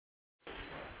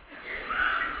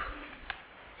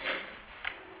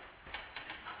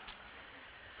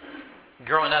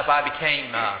Growing up, I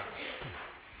became a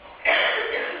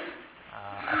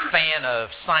fan of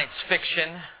science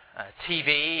fiction,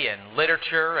 TV, and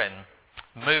literature, and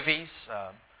movies.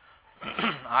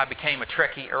 I became a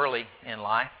Trekkie early in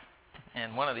life,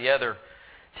 and one of the other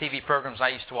TV programs I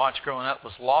used to watch growing up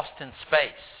was Lost in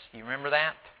Space. You remember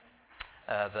that?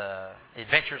 The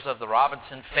Adventures of the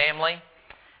Robinson Family,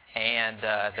 and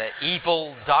the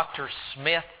evil Dr.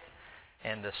 Smith,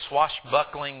 and the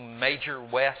swashbuckling Major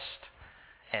West,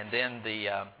 and then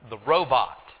the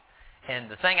robot.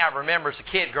 And the thing I remember as a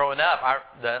kid growing up,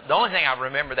 the only thing I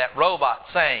remember that robot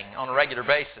saying on a regular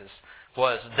basis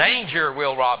was, "Danger,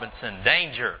 Will Robinson,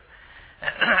 danger."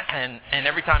 and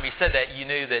every time he said that, you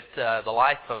knew that the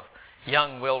life of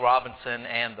young Will Robinson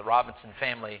and the Robinson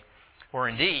family were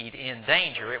indeed in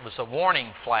danger. It was a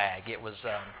warning flag. It was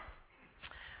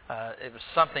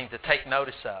something to take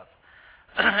notice of.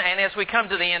 And as we come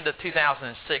to the end of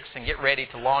 2006 and get ready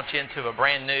to launch into a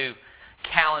brand new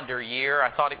calendar year,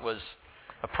 I thought it was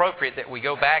appropriate that we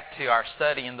go back to our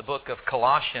study in the book of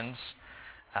Colossians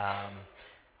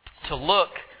to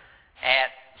look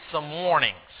at some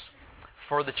warnings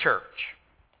for the church.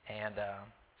 And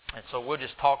so we'll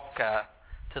just talk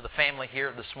to the family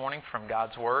here this morning from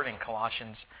God's Word in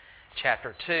Colossians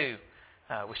chapter 2.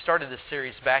 We started this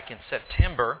series back in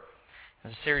September.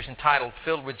 It's a series entitled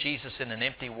Filled with Jesus in an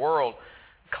Empty World.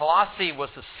 Colossae was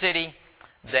a city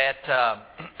that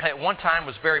at one time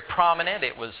was very prominent.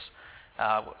 It was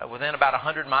within about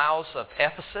 100 miles of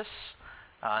Ephesus,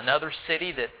 another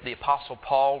city that the Apostle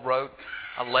Paul wrote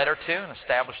a letter to and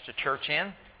established a church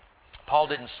in. Paul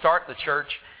didn't start the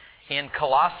church in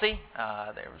Colossae.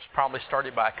 It was probably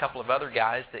started by a couple of other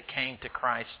guys that came to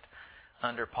Christ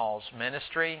under Paul's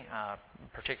ministry,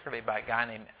 particularly by a guy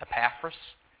named Epaphras.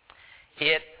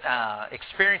 It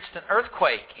experienced an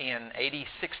earthquake in AD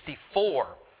 64,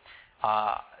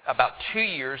 about 2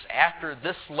 years after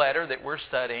this letter that we're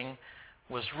studying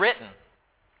was written.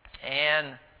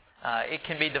 And it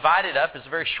can be divided up. It's a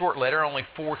very short letter, only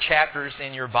 4 chapters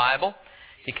in your Bible.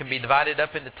 It can be divided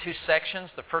up into 2 sections.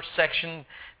 The first section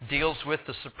deals with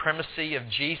the supremacy of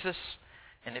Jesus,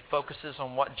 and it focuses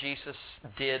on what Jesus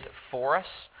did for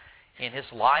us in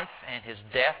His life and His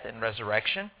death and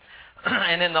resurrection.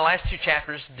 And then the last 2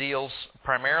 chapters deals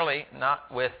primarily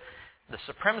not with the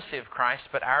supremacy of Christ,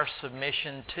 but our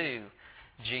submission to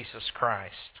Jesus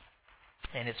Christ.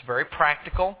 And it's very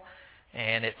practical,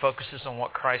 and it focuses on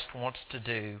what Christ wants to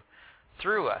do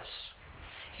through us.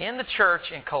 In the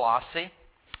church in Colossae,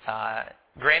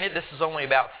 granted this is only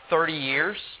about 30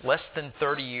 years, less than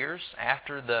 30 years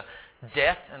after the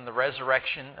death and the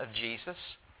resurrection of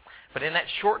Jesus, but in that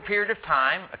short period of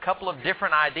time, a couple of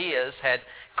different ideas had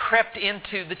crept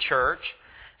into the church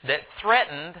that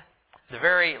threatened the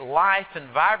very life and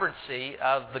vibrancy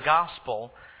of the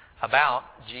gospel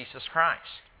about Jesus Christ.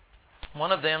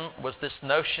 One of them was this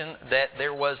notion that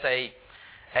there was a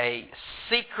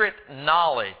secret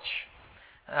knowledge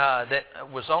that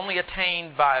was only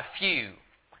attained by a few,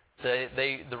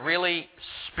 the really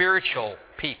spiritual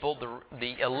people,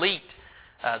 the elite,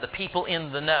 the people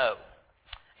in the know.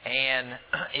 And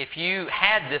if you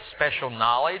had this special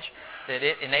knowledge, that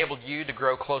it enabled you to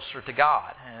grow closer to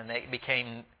God. And it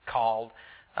became called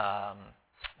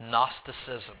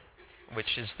Gnosticism,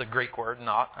 which is the Greek word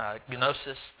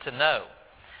gnosis, to know.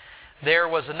 There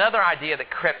was another idea that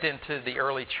crept into the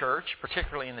early church,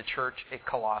 particularly in the church at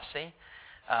Colossae,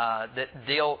 that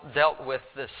dealt with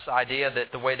this idea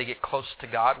that the way to get close to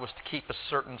God was to keep a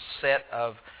certain set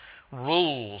of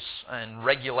rules and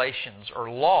regulations or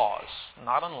laws,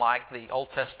 not unlike the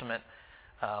Old Testament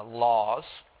laws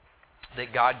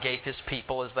that God gave His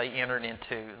people as they entered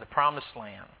into the Promised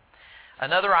Land.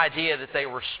 Another idea that they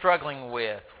were struggling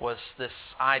with was this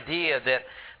idea that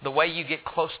the way you get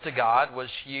close to God was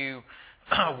you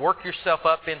work yourself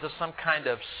up into some kind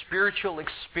of spiritual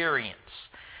experience,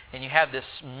 and you have this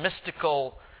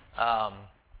mystical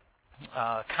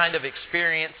kind of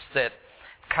experience that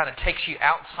kind of takes you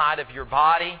outside of your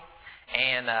body,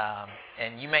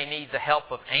 and you may need the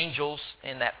help of angels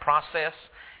in that process,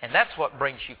 and that's what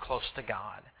brings you close to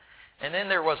God. And then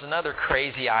there was another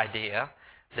crazy idea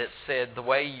that said the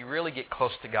way you really get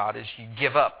close to God is you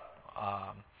give up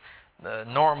the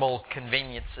normal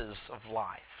conveniences of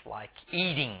life, like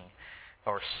eating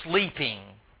or sleeping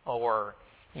or,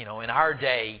 in our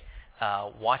day,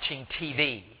 watching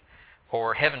TV.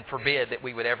 Or heaven forbid that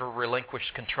we would ever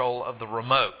relinquish control of the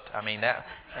remote.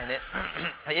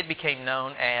 It became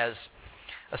known as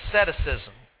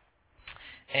asceticism.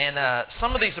 And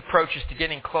some of these approaches to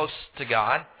getting close to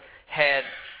God had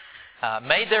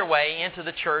made their way into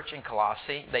the church in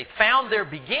Colossae. They found their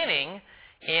beginning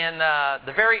in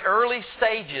the very early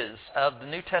stages of the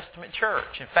New Testament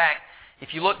church. In fact,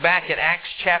 if you look back at Acts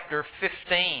chapter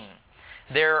 15,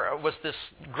 there was this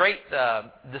great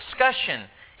discussion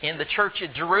in the church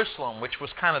at Jerusalem, which was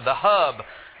kind of the hub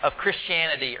of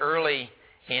Christianity early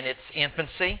in its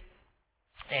infancy.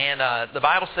 And the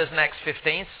Bible says in Acts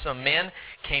 15, some men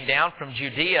came down from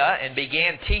Judea and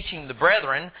began teaching the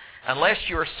brethren, unless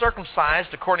you are circumcised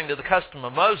according to the custom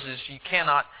of Moses, you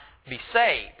cannot be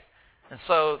saved. And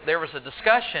so there was a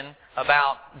discussion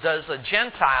about, does a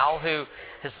Gentile who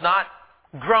has not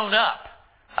grown up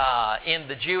in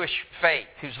the Jewish faith,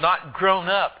 who's not grown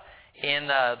up in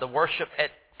the worship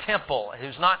at temple,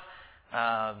 who's not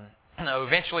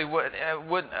eventually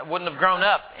wouldn't have grown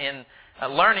up in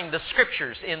learning the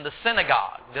Scriptures in the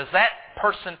synagogue,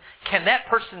 can that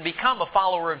person become a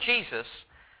follower of Jesus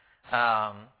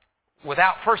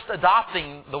without first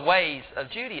adopting the ways of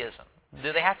Judaism?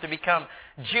 Do they have to become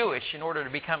Jewish in order to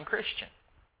become Christian?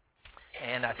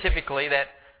 And typically that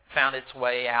found its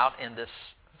way out in this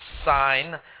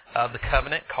sign of the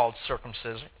covenant called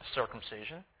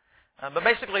circumcision. But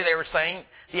basically they were saying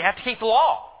you have to keep the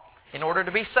law in order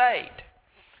to be saved.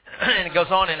 And it goes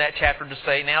on in that chapter to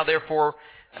say, now therefore,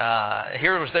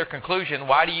 here was their conclusion,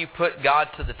 why do you put God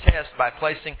to the test by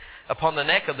placing upon the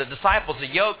neck of the disciples a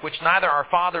yoke which neither our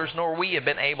fathers nor we have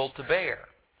been able to bear?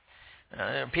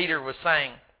 Peter was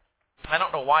saying, I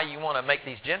don't know why you want to make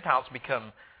these Gentiles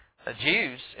become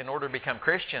Jews in order to become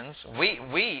Christians.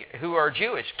 We who are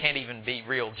Jewish can't even be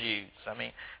real Jews. I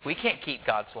mean, we can't keep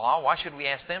God's law. Why should we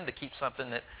ask them to keep something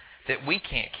that we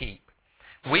can't keep?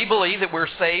 We believe that we're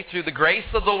saved through the grace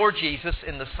of the Lord Jesus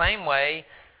in the same way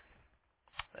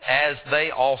as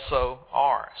they also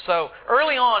are. So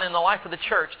early on in the life of the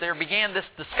church, there began this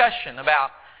discussion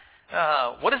about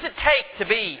what does it take to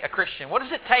be a Christian? What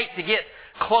does it take to get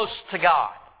close to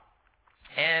God?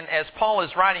 And as Paul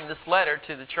is writing this letter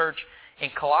to the church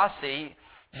in Colossae,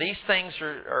 these things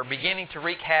are beginning to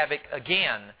wreak havoc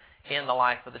again in the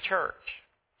life of the church.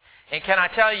 And can I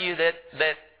tell you that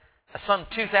some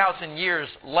 2,000 years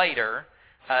later,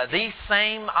 these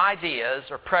same ideas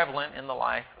are prevalent in the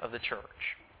life of the church.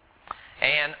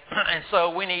 And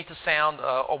so we need to sound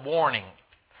a warning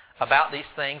about these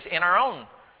things in our own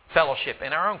fellowship,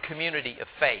 in our own community of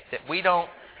faith, that we don't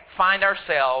find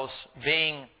ourselves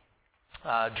being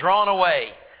drawn away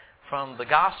from the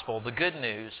gospel, the good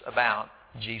news about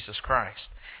Jesus Christ.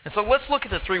 And so let's look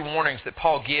at the three warnings that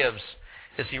Paul gives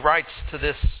as he writes to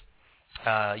this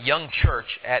young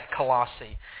church at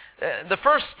Colossae. The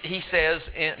first, he says,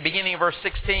 beginning of verse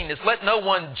 16, is let no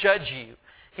one judge you.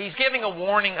 He's giving a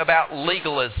warning about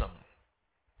legalism.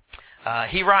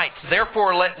 He writes,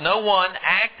 therefore let no one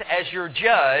act as your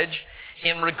judge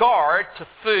in regard to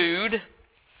food.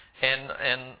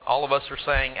 And all of us are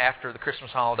saying after the Christmas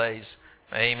holidays,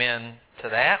 amen to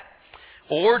that.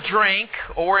 Or drink,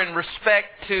 or in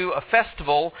respect to a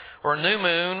festival, or a new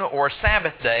moon, or a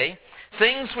Sabbath day,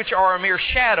 things which are a mere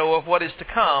shadow of what is to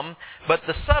come, but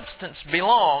the substance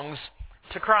belongs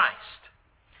to Christ.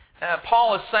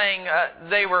 Paul is saying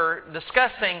they were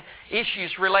discussing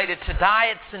issues related to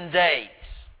diets and days.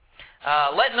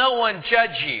 Let no one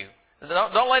judge you.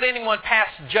 Don't let anyone pass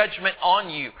judgment on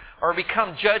you or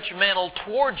become judgmental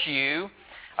towards you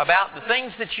about the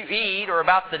things that you eat or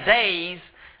about the days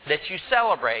that you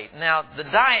celebrate. Now, the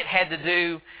diet had to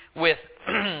do with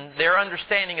their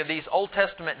understanding of these Old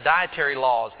Testament dietary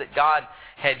laws that God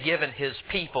had given His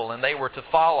people and they were to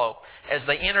follow as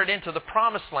they entered into the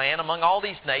Promised Land among all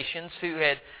these nations who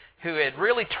had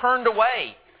really turned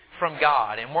away from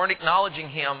God and weren't acknowledging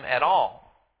Him at all.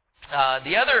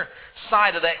 The other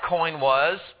side of that coin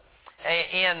was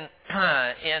in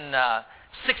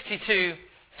 62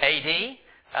 AD,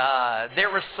 there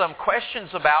were some questions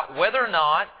about whether or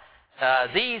not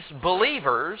these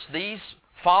believers, these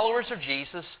followers of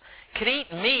Jesus, could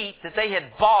eat meat that they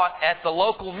had bought at the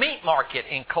local meat market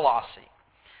in Colossae.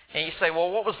 And you say, well,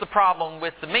 what was the problem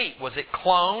with the meat? Was it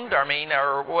cloned?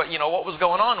 Or what was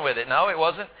going on with it? No, it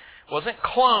wasn't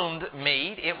cloned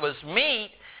meat. It was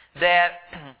meat that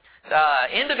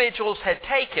individuals had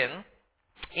taken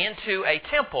into a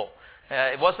temple.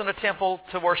 It wasn't a temple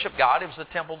to worship God. It was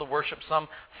a temple to worship some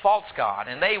false god.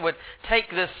 And they would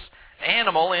take this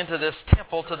animal into this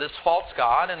temple to this false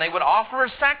god, and they would offer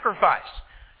a sacrifice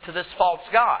to this false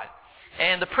god.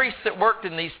 And the priests that worked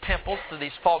in these temples to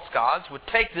these false gods would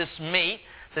take this meat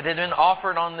that had been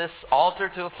offered on this altar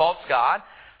to a false god,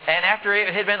 and after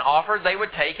it had been offered, they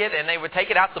would take it, and they would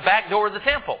take it out the back door of the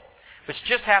temple, which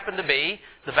just happened to be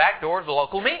the back door of the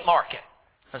local meat market.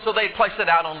 And so they'd place it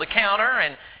out on the counter,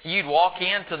 and you'd walk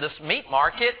into this meat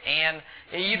market, and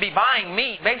you'd be buying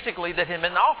meat, basically, that had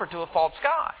been offered to a false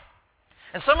god.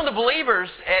 And some of the believers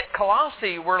at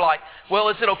Colossae were like, well,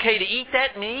 is it okay to eat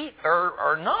that meat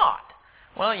or not?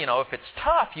 Well, if it's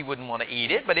tough, you wouldn't want to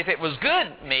eat it. But if it was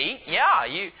good meat, yeah,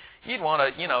 you'd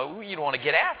want to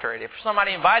get after it. If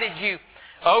somebody invited you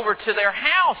over to their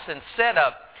house and set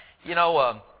up,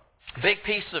 a big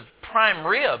piece of prime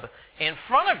rib in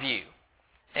front of you,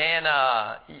 and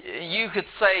you could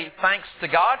say thanks to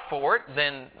God for it,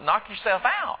 then knock yourself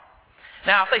out.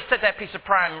 Now, if they set that piece of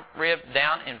prime rib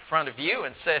down in front of you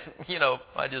and said,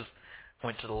 I just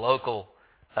went to the local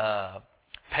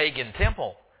pagan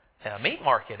temple meat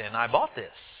market and I bought this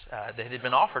that had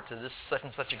been offered to this such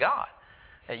and such a god,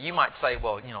 you might say,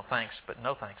 well, thanks, but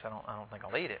no thanks. I don't think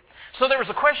I'll eat it. So there was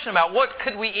a question about what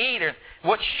could we eat or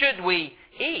what should we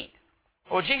eat.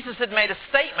 Well, Jesus had made a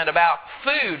statement about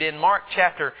food in Mark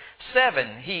chapter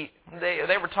 7.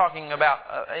 They were talking about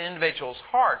individuals'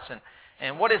 hearts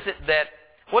and what is it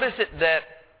that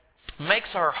makes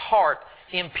our heart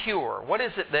impure? What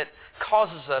is it that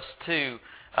causes us to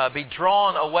be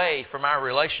drawn away from our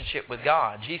relationship with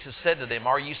God? Jesus said to them,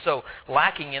 are you so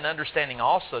lacking in understanding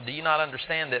also? Do you not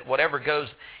understand that whatever goes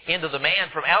into the man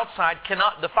from outside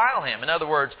cannot defile him? In other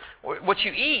words, what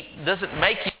you eat doesn't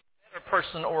make you a better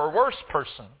person or a worse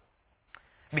person,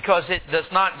 because it does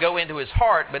not go into his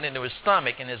heart but into his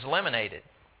stomach and is eliminated.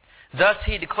 Thus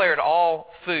he declared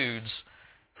all foods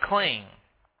clean.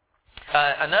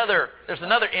 There's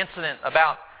another incident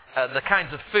about the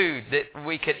kinds of food that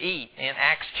we could eat. In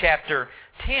Acts chapter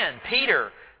 10,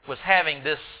 Peter was having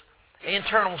this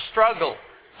internal struggle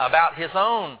about his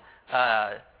own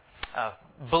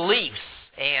beliefs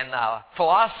and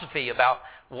philosophy about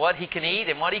what he can eat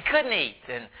and what he couldn't eat.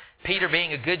 And Peter,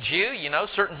 being a good Jew,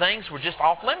 certain things were just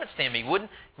off limits to him. He wouldn't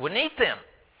eat them.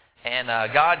 And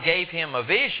God gave him a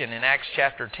vision in Acts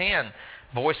chapter 10.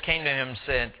 A voice came to him and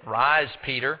said, rise,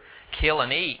 Peter, kill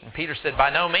and eat. And Peter said, by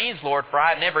no means, Lord, for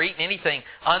I have never eaten anything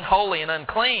unholy and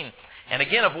unclean. And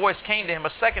again a voice came to him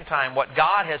a second time, what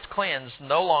God has cleansed,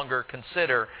 no longer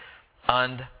consider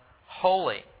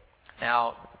unholy.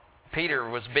 Now, Peter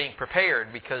was being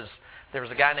prepared because there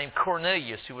was a guy named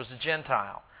Cornelius who was a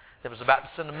Gentile that was about to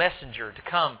send a messenger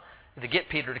to get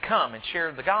Peter to come and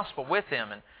share the gospel with him.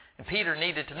 And Peter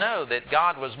needed to know that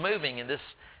God was moving in this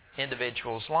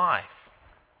individual's life.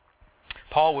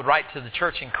 Paul would write to the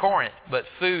church in Corinth, but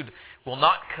food will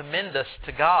not commend us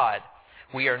to God.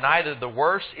 We are neither the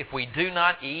worse if we do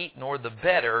not eat, nor the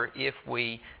better if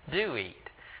we do eat.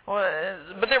 Well,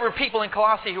 but there were people in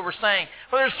Colossae who were saying,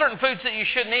 well, there's certain foods that you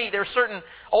shouldn't eat. There are certain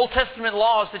Old Testament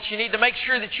laws that you need to make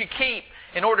sure that you keep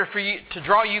in order for you to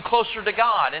draw you closer to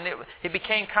God. And it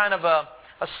became kind of a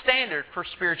standard for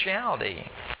spirituality.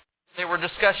 They were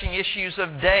discussing issues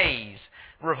of days,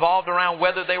 revolved around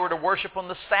whether they were to worship on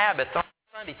the Sabbath or on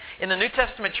Sunday. In the New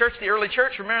Testament church, the early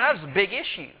church, remember, that was a big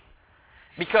issue.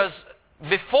 Because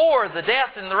before the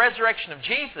death and the resurrection of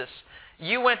Jesus,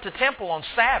 you went to temple on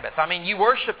Sabbath. I mean, you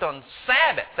worshipped on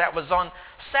Sabbath. That was on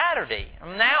Saturday.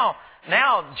 Now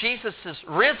Jesus is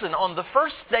risen on the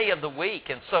first day of the week.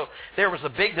 And so there was a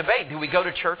big debate. Do we go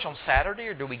to church on Saturday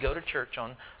or do we go to church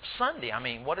on Sunday? I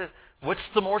mean, what's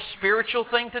the more spiritual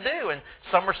thing to do? And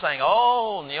some were saying,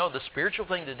 the spiritual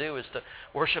thing to do is to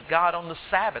worship God on the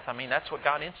Sabbath. I mean, that's what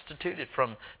God instituted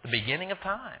from the beginning of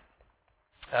time.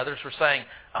 Others were saying,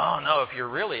 if you're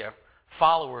really a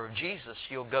follower of Jesus,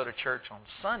 you'll go to church on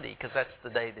Sunday because that's the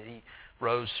day that He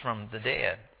rose from the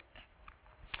dead.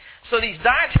 So these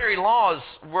dietary laws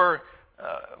were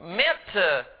meant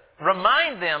to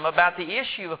remind them about the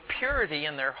issue of purity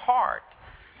in their heart,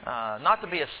 not to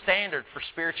be a standard for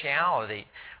spirituality.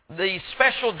 These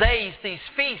special days, these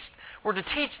feasts, were to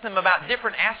teach them about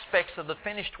different aspects of the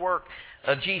finished work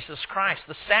of Jesus Christ.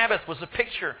 The Sabbath was a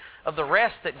picture of the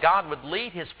rest that God would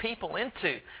lead His people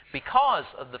into because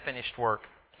of the finished work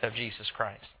of Jesus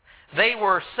Christ. They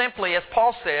were simply, as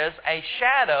Paul says, a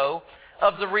shadow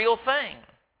of the real thing.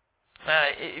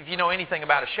 If you know anything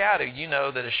about a shadow, you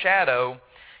know that a shadow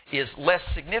is less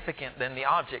significant than the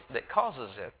object that causes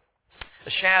it. A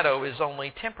shadow is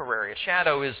only temporary. A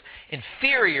shadow is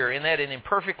inferior in that it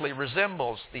imperfectly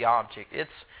resembles the object. It's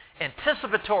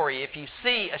anticipatory. If you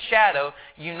see a shadow,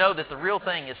 you know that the real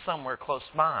thing is somewhere close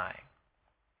by.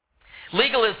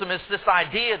 Legalism is this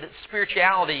idea that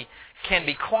spirituality can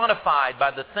be quantified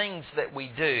by the things that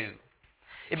we do.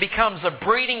 It becomes a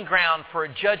breeding ground for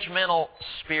a judgmental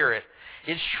spirit.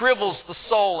 It shrivels the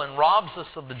soul and robs us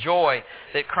of the joy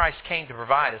that Christ came to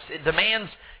provide us. It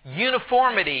demands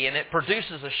uniformity, and it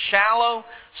produces a shallow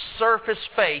surface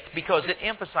faith because it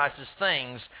emphasizes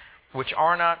things which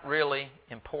are not really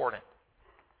important.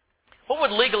 What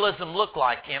would legalism look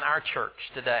like in our church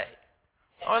today?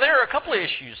 Well, there are a couple of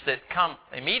issues that come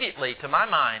immediately to my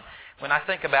mind when I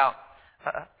think about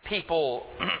people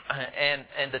and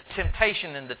the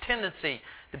temptation and the tendency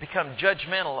to become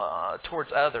judgmental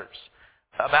towards others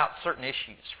about certain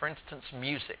issues. For instance,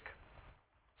 music.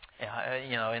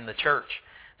 In the church,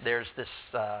 there's this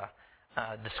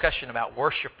discussion about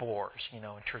worship wars, and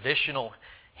traditional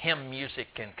hymn music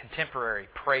and contemporary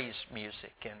praise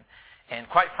music. And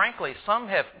quite frankly, some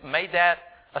have made that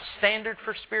a standard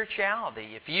for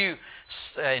spirituality. If you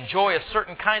enjoy a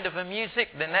certain kind of a music,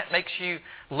 then that makes you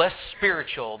less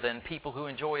spiritual than people who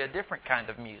enjoy a different kind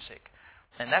of music.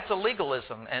 And that's a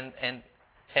legalism. And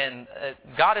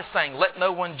God is saying, let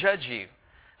no one judge you.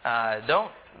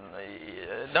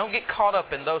 Don't get caught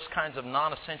up in those kinds of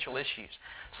non-essential issues.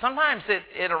 Sometimes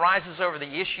it arises over the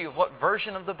issue of what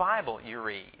version of the Bible you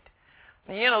read.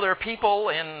 There are people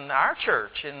in our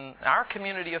church, in our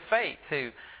community of faith,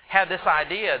 who have this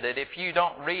idea that if you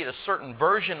don't read a certain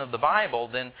version of the Bible,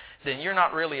 then you're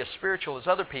not really as spiritual as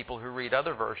other people who read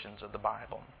other versions of the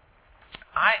Bible.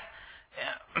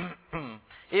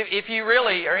 If you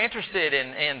really are interested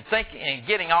in thinking and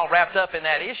getting all wrapped up in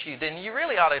that issue, then you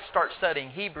really ought to start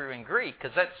studying Hebrew and Greek,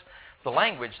 because that's the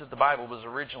language that the Bible was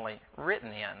originally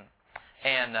written in.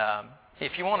 And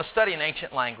if you want to study an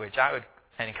ancient language, I would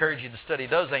encourage you to study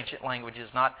those ancient languages,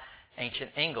 not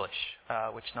ancient English,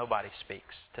 which nobody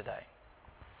speaks today.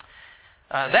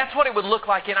 That's what it would look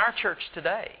like in our church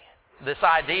today. This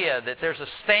idea that there's a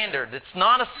standard that's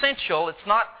not essential. It's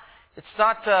not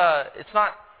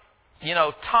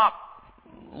top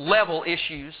level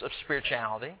issues of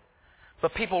spirituality,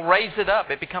 but people raise it up.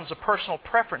 It becomes a personal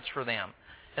preference for them,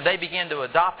 and they begin to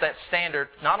adopt that standard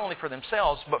not only for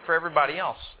themselves but for everybody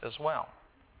else as well.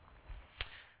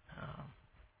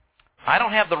 I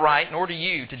don't have the right, nor do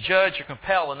you, to judge or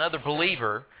compel another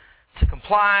believer to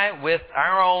comply with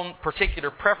our own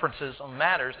particular preferences on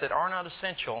matters that are not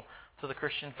essential to the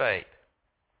Christian faith.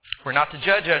 We're not to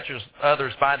judge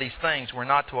others by these things. We're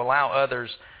not to allow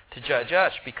others to judge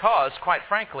us because, quite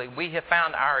frankly, we have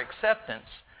found our acceptance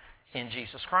in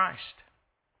Jesus Christ.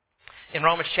 In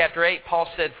Romans chapter 8, Paul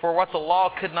said, "For what the law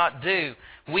could not do,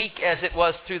 weak as it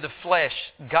was through the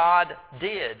flesh, God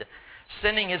did.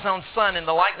 Sending His own Son in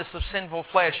the likeness of sinful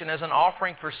flesh and as an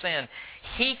offering for sin,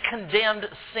 He condemned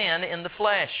sin in the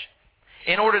flesh,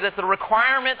 in order that the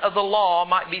requirement of the law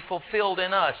might be fulfilled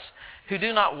in us, who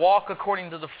do not walk according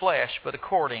to the flesh, but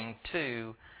according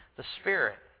to the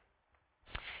Spirit."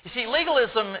 You see,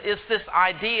 legalism is this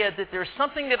idea that there's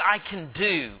something that I can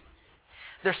do.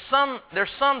 There's some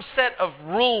set of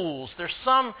rules, there's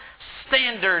some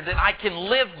standard that I can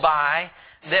live by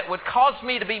that would cause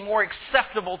me to be more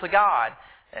acceptable to God.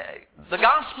 The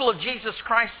gospel of Jesus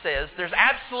Christ says there's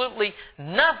absolutely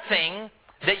nothing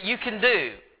that you can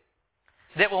do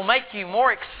that will make you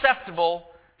more acceptable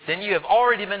than you have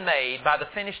already been made by the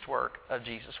finished work of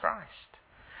Jesus Christ.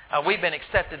 We've been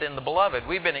accepted in the Beloved.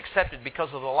 We've been accepted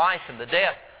because of the life and the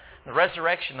death and the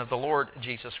resurrection of the Lord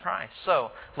Jesus Christ.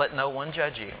 So, let no one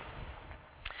judge you.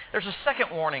 There's a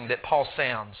second warning that Paul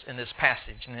sounds in this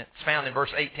passage, and it's found in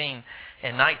verse 18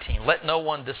 and 19. Let no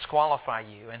one disqualify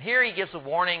you. And here he gives a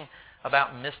warning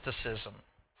about mysticism.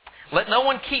 Let no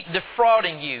one keep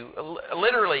defrauding you.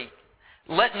 Literally,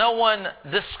 let no one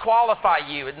disqualify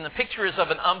you. And the picture is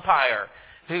of an umpire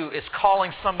who is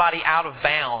calling somebody out of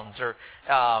bounds, or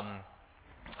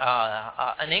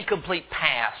an incomplete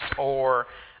pass, or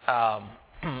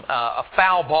a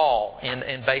foul ball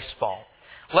in baseball.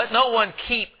 Let no one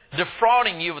keep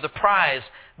defrauding you of the prize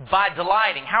by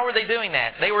delighting. How are they doing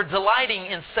that? They were delighting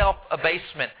in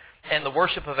self-abasement and the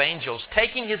worship of angels,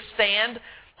 taking his stand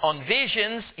on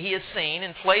visions he has seen,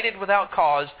 inflated without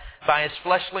cause by his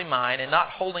fleshly mind, and not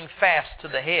holding fast to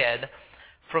the head,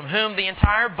 from whom the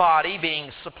entire body,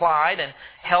 being supplied and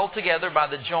held together by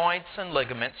the joints and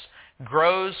ligaments,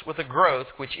 grows with a growth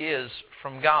which is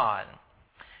from God.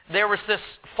 There was this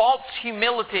false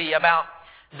humility about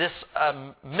this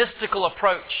mystical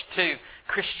approach to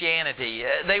Christianity.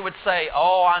 They would say,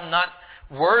 I'm not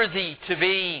worthy to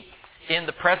be in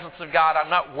the presence of God. I'm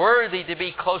not worthy to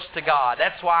be close to God.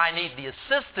 That's why I need the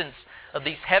assistance of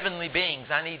these heavenly beings.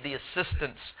 I need the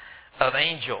assistance of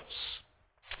angels.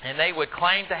 And they would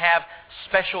claim to have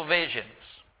special visions.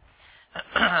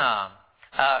 And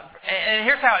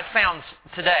here's how it sounds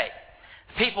today.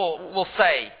 People will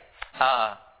say,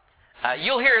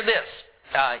 you'll hear this,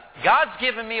 God's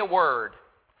given me a word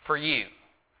for you.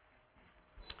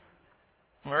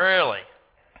 Really?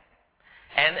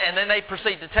 And then they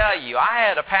proceed to tell you, I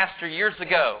had a pastor years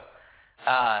ago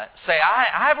say,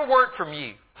 I have a word from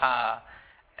you.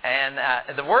 And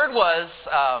the word was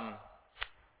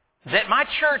that my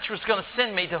church was going to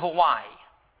send me to Hawaii.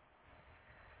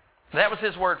 That was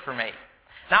his word for me.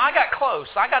 Now, I got close.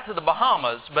 I got to the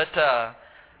Bahamas, but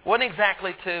wasn't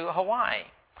exactly to Hawaii.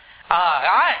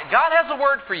 God has a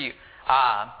word for you.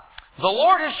 The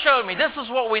Lord has showed me this is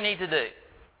what we need to do.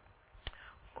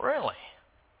 Really?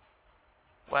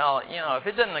 Well, if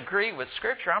it doesn't agree with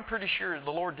Scripture, I'm pretty sure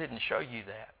the Lord didn't show you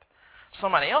that.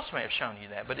 Somebody else may have shown you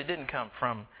that, but it didn't come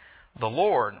from the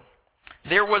Lord.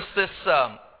 There was this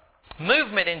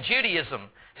movement in Judaism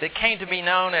that came to be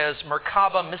known as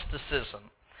Merkabah mysticism.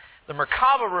 The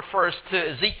Merkabah refers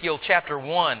to Ezekiel chapter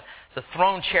 1, the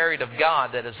throne chariot of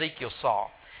God that Ezekiel saw.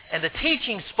 And the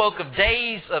teaching spoke of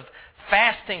days of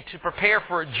fasting to prepare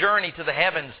for a journey to the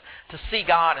heavens to see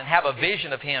God and have a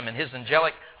vision of Him and His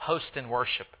angelic host in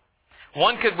worship.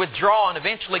 One could withdraw and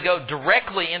eventually go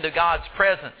directly into God's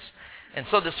presence. And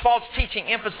so this false teaching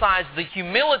emphasized the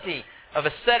humility of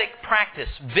ascetic practice,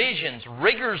 visions,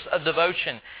 rigors of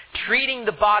devotion, treating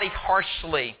the body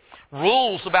harshly,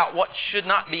 rules about what should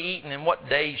not be eaten and what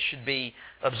days should be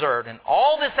observed. And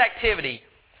all this activity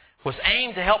was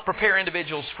aimed to help prepare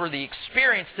individuals for the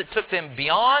experience that took them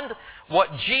beyond what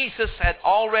Jesus had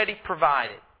already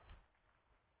provided.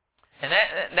 And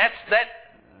that's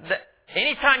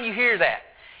anytime you hear that,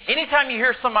 anytime you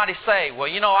hear somebody say, well,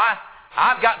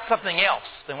 I've got something else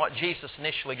than what Jesus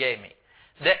initially gave me,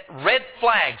 that red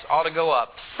flags ought to go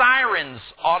up, sirens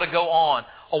ought to go on,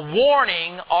 a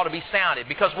warning ought to be sounded,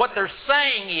 because what they're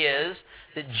saying is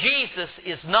that Jesus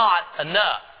is not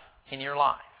enough in your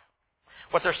life.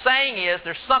 What they're saying is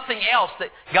there's something else that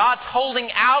God's holding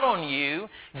out on you.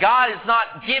 God is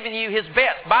not giving you His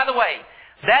best. By the way,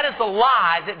 that is a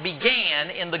lie that began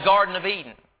in the Garden of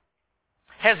Eden.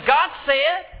 Has God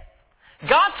said?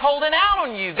 God's holding out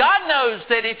on you. God knows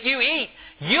that if you eat,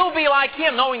 you'll be like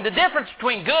Him, knowing the difference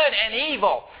between good and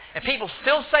evil. And people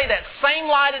still say that same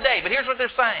lie today. But here's what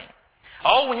they're saying.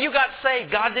 Oh, when you got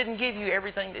saved, God didn't give you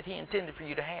everything that He intended for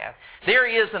you to have. There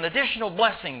is an additional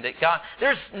blessing that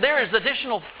there is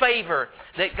additional favor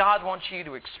that God wants you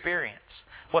to experience.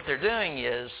 What they're doing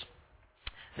is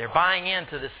they're buying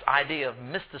into this idea of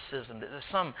mysticism, that there's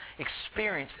some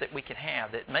experience that we can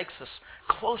have that makes us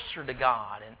closer to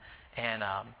God and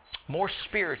more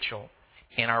spiritual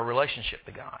in our relationship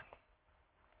to God.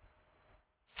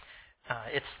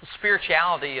 It's the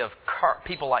spirituality of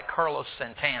people like Carlos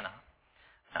Santana.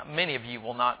 Many of you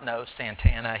will not know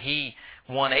Santana. He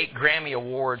won 8 Grammy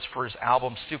Awards for his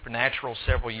album Supernatural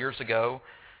several years ago.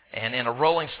 And in a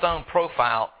Rolling Stone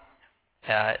profile,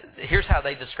 here's how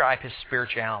they describe his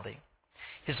spirituality.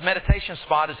 His meditation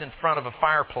spot is in front of a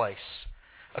fireplace.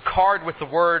 A card with the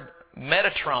word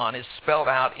Metatron is spelled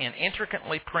out in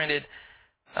intricately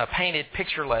painted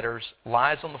picture letters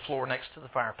lies on the floor next to the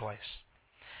fireplace.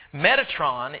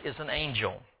 Metatron is an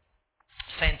angel.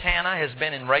 Santana has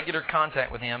been in regular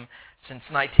contact with him since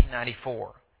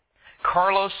 1994.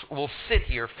 Carlos will sit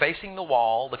here facing the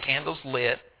wall, the candles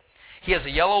lit. He has a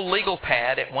yellow legal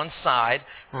pad at one side,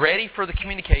 ready for the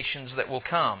communications that will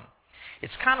come.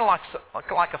 It's kind of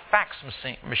like a fax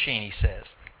machine, he says.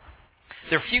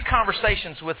 There are few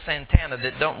conversations with Santana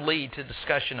that don't lead to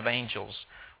discussion of angels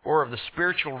or of the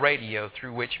spiritual radio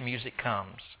through which music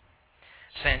comes.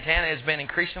 Santana has been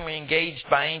increasingly engaged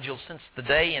by angels since the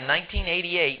day in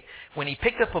 1988 when he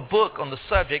picked up a book on the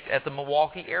subject at the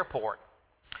Milwaukee airport.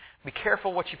 Be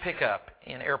careful what you pick up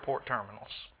in airport terminals.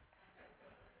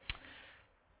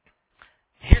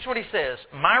 Here's what he says.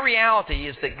 My reality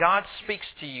is that God speaks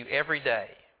to you every day.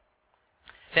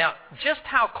 Now, just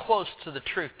how close to the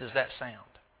truth does that sound?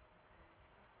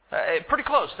 Pretty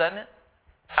close, doesn't it?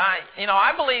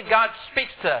 I believe God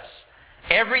speaks to us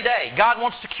every day. God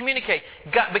wants to communicate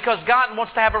because God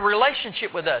wants to have a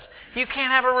relationship with us. You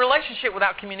can't have a relationship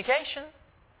without communication.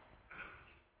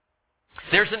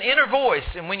 There's an inner voice,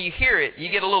 and when you hear it, you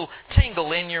get a little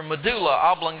tingle in your medulla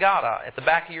oblongata at the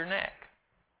back of your neck.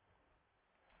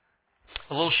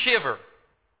 A little shiver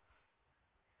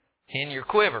in your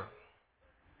quiver.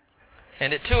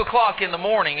 And at 2 o'clock in the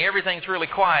morning, everything's really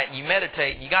quiet, and you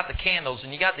meditate, and you got the candles,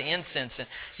 and you got the incense, and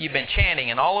you've been chanting,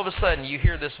 and all of a sudden you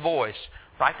hear this voice.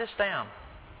 Write this down.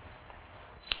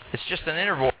 It's just an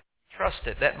inner voice. Trust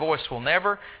it. That voice will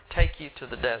never take you to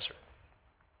the desert.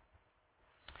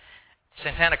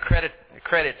 Santana credits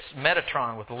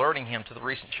Metatron with alerting him to the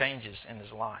recent changes in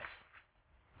his life.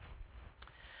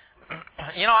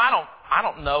 I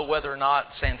don't know whether or not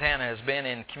Santana has been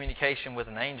in communication with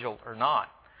an angel or not.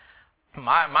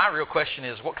 My real question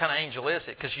is, what kind of angel is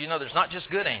it? Because there's not just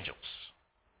good angels.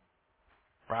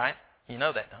 Right? You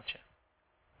know that, don't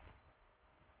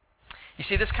you? You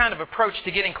see, this kind of approach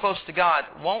to getting close to God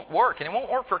won't work, and it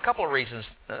won't work for a couple of reasons.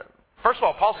 First of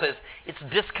all, Paul says it's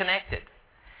disconnected.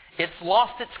 It's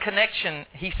lost its connection,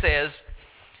 he says,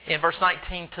 in verse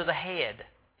 19, to the head.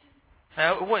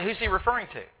 Now, who's he referring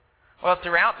to? Well,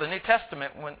 throughout the New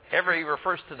Testament, whenever he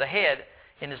refers to the head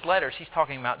in his letters, he's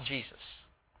talking about Jesus.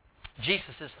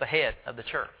 Jesus is the head of the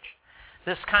church.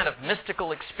 This kind of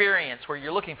mystical experience where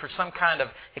you're looking for some kind of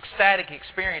ecstatic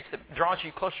experience that draws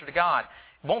you closer to God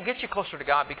won't get you closer to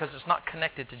God because it's not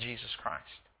connected to Jesus Christ.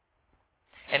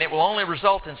 And it will only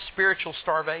result in spiritual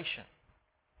starvation.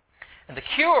 And the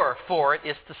cure for it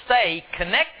is to stay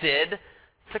connected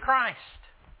to Christ.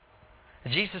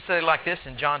 Jesus said it like this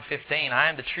in John 15, I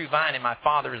am the true vine and my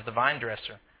Father is the vine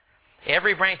dresser.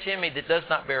 Every branch in me that does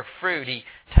not bear fruit, He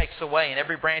takes away. And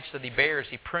every branch that He bears,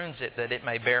 He prunes it that it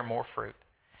may bear more fruit.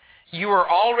 You are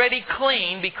already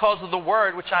clean because of the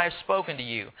word which I have spoken to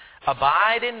you.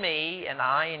 Abide in me and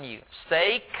I in you.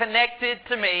 Stay connected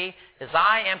to me as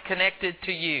I am connected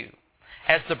to you.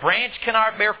 As the branch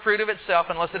cannot bear fruit of itself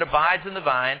unless it abides in the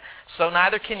vine, so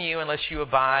neither can you unless you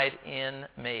abide in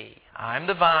me. I am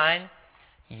the vine,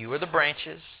 you are the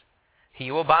branches. He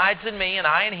who abides in me and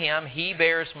I in him, he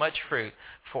bears much fruit.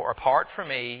 For apart from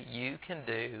me, you can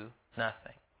do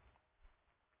nothing.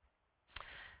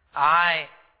 I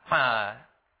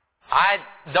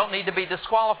don't need to be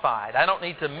disqualified. I don't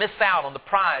need to miss out on the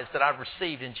prize that I've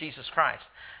received in Jesus Christ.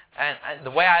 And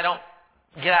the way I don't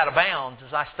get out of bounds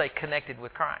is I stay connected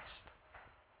with Christ.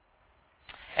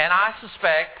 And I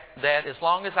suspect that as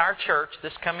long as our church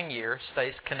this coming year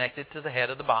stays connected to the head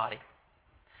of the body,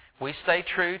 we stay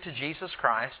true to Jesus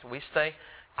Christ, we stay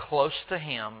close to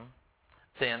Him,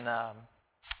 then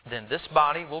this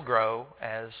body will grow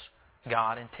as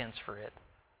God intends for it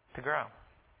to grow.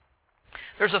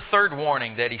 There's a third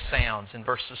warning that he sounds in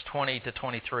verses 20 to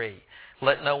 23.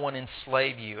 Let no one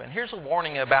enslave you. And here's a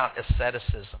warning about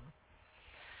asceticism.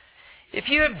 If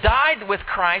you have died with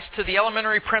Christ to the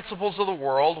elementary principles of the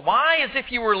world, why, as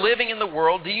if you were living in the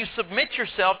world, do you submit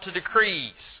yourself to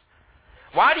decrees?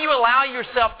 Why do you allow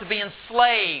yourself to be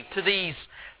enslaved to these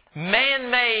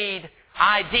man-made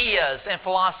ideas and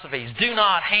philosophies? Do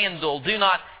not handle, do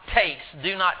not taste,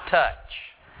 do not touch.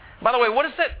 By the way, what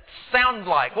does that sound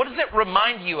like? What does it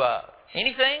remind you of?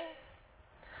 Anything?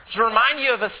 Does it remind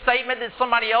you of a statement that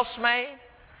somebody else made?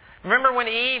 Remember when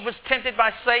Eve was tempted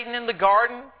by Satan in the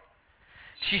garden?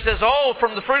 She says, oh,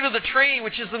 from the fruit of the tree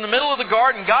which is in the middle of the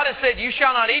garden, God has said, you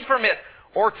shall not eat from it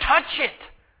or touch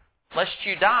it, lest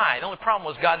you die. The only problem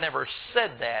was God never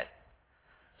said that.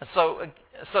 And so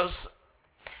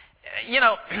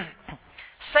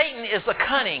Satan is a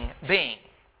cunning being.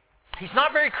 He's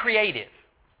not very creative.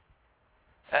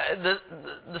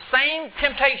 The same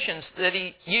temptations that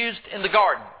he used in the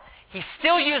garden, he's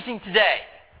still using today,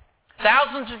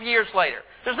 thousands of years later.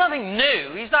 There's nothing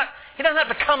new. He doesn't have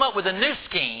to come up with a new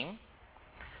scheme.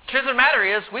 The truth of the matter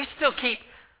is, we still keep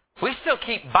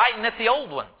biting at the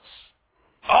old ones.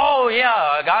 Oh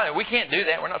yeah, God, we can't do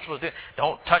that. We're not supposed to do it.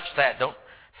 Don't touch that. Don't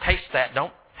taste that.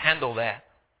 Don't handle that.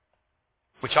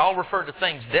 Which all refer to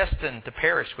things destined to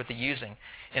perish with the using,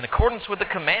 in accordance with the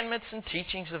commandments and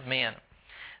teachings of men.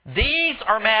 These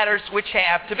are matters which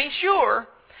have, to be sure,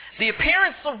 the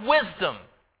appearance of wisdom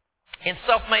in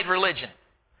self-made religion.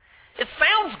 It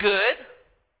sounds good.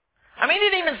 I mean,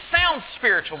 it even sounds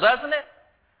spiritual, doesn't it?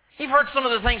 You've heard some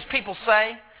of the things people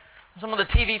say, some of the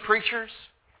TV preachers.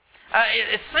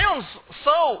 It sounds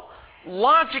so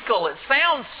logical. It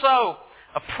sounds so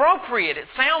appropriate. It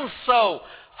sounds so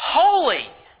holy.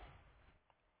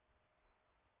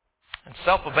 And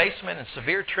self-abasement and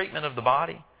severe treatment of the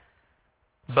body,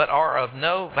 but are of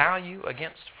no value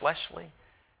against fleshly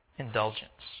indulgence.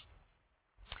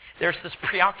 There's this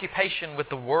preoccupation with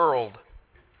the world.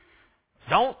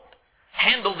 Don't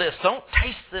handle this. Don't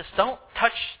taste this. Don't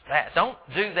touch that. Don't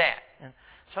do that. And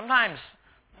sometimes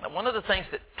one of the things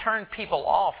that turn people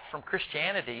off from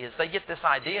Christianity is they get this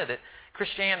idea that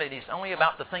Christianity is only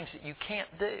about the things that you can't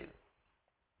do.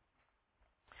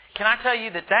 Can I tell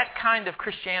you that kind of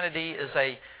Christianity is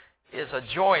a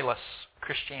joyless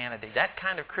Christianity. That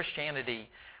kind of Christianity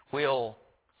will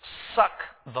suck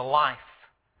the life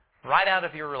right out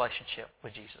of your relationship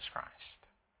with Jesus Christ.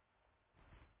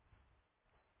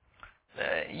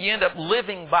 You end up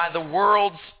living by the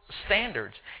world's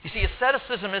standards. You see,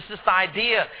 asceticism is this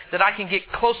idea that I can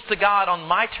get close to God on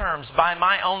my terms, by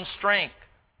my own strength.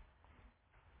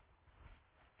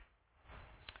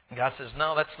 And God says,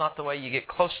 no, that's not the way you get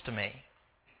close to me.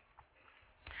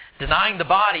 Denying the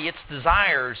body its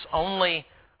desires only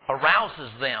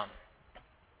arouses them.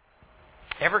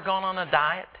 Ever gone on a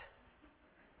diet?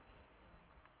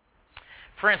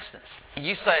 For instance,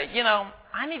 you say,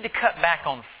 I need to cut back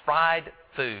on fried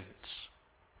foods.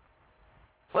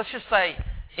 Let's just say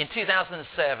in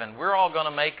 2007, we're all going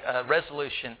to make a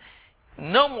resolution,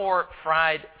 no more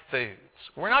fried foods.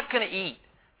 We're not going to eat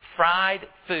fried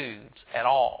foods at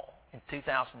all in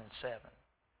 2007.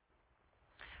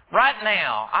 Right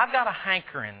now, I've got a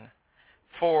hankering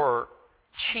for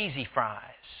cheesy fries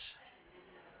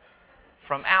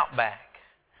from Outback.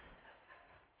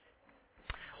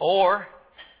 Or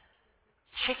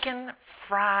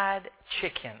fried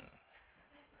chicken,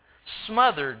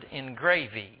 smothered in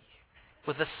gravy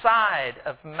with a side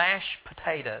of mashed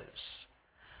potatoes,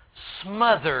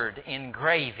 smothered in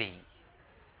gravy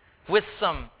with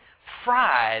some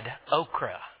fried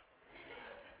okra.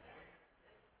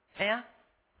 Yeah?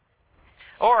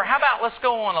 Or how about let's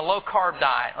go on a low-carb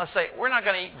diet. Let's say we're not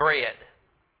going to eat bread.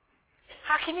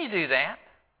 How can you do that?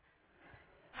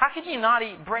 How can you not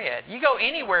eat bread? You go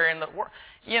anywhere in the world,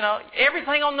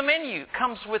 everything on the menu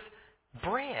comes with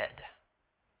bread.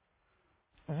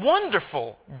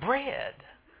 Wonderful bread.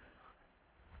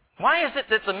 Why is it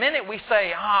that the minute we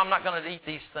say, I'm not going to eat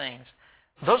these things,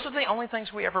 those are the only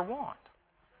things we ever want?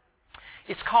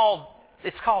 It's called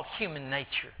human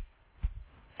nature.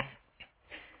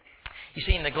 You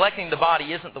see, neglecting the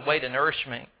body isn't the way to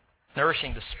nourishing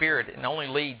the spirit. It only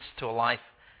leads to a life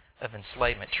of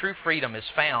enslavement. True freedom is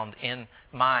found in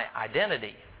my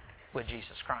identity with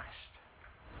Jesus Christ.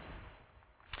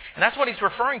 And that's what he's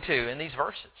referring to in these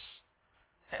verses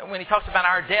when he talks about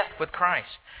our death with Christ.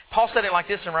 Paul said it like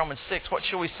this in Romans 6. What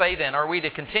shall we say then? Are we to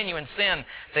continue in sin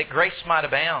that grace might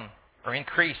abound or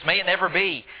increase? May it never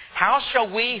be. How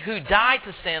shall we who died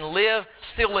to sin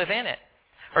still live in it?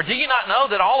 Or do you not know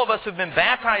that all of us who have been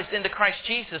baptized into Christ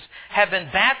Jesus have been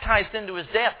baptized into His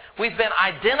death? We've been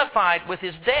identified with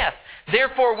His death.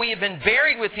 Therefore, we have been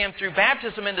buried with Him through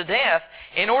baptism into death,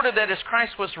 in order that as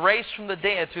Christ was raised from the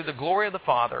dead through the glory of the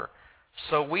Father,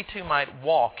 so we too might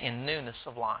walk in newness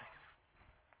of life.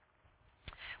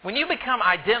 When you become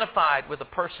identified with a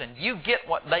person, you get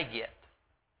what they get.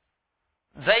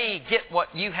 They get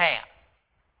what you have.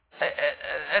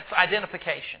 That's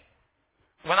identification.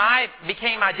 When I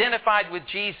became identified with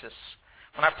Jesus,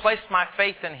 when I placed my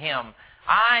faith in Him,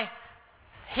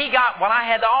 He got what I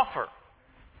had to offer,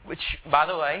 which, by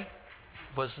the way,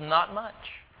 was not much.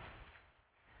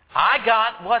 I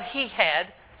got what He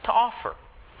had to offer,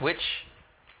 which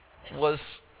was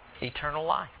eternal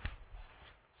life.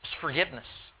 It was forgiveness.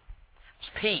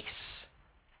 It was peace.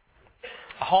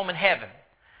 A home in heaven.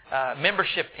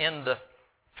 Membership in the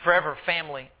forever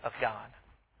family of God.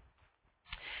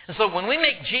 And so when we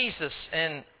make Jesus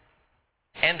and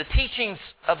the teachings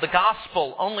of the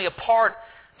gospel only a part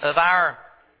of our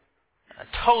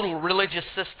total religious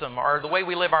system or the way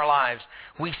we live our lives,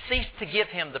 we cease to give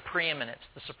Him the preeminence,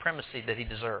 the supremacy that He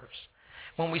deserves.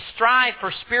 When we strive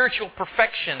for spiritual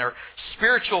perfection or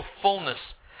spiritual fullness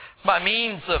by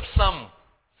means of some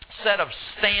set of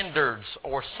standards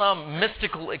or some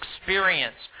mystical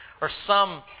experience or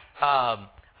some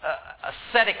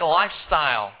ascetic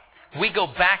lifestyle, we go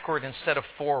backward instead of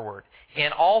forward.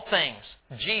 In all things,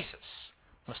 Jesus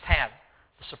must have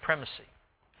the supremacy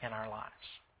in our lives.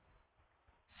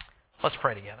 Let's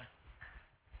pray together.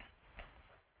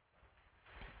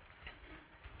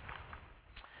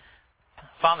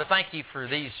 Father, thank You for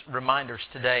these reminders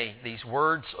today, these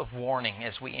words of warning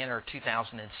as we enter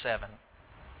 2007.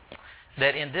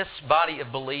 That in this body of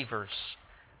believers,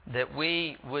 that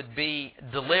we would be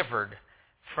delivered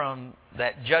from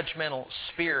that judgmental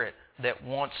spirit that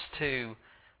wants to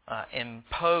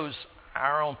impose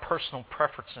our own personal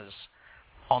preferences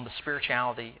on the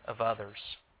spirituality of others.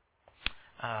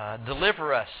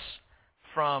 Deliver us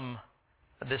from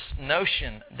this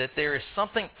notion that there is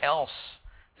something else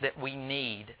that we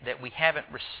need that we haven't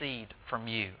received from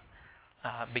You,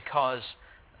 because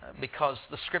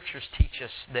the Scriptures teach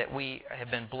us that we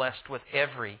have been blessed with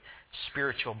every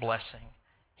spiritual blessing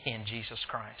in Jesus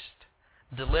Christ.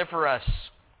 Deliver us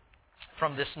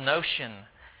from this notion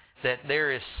that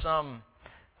there is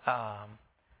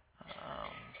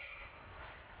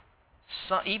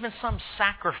even some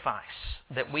sacrifice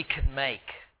that we could make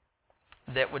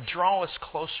that would draw us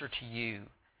closer to You,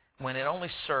 when it only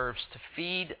serves to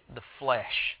feed the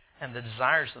flesh and the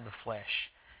desires of the flesh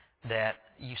that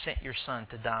You sent Your Son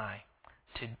to die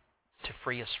to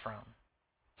free us from.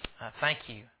 Thank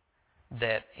You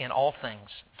that in all things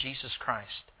Jesus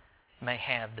Christ may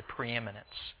have the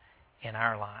preeminence in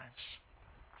our lives.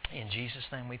 In Jesus'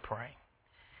 name we pray.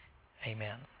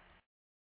 Amen.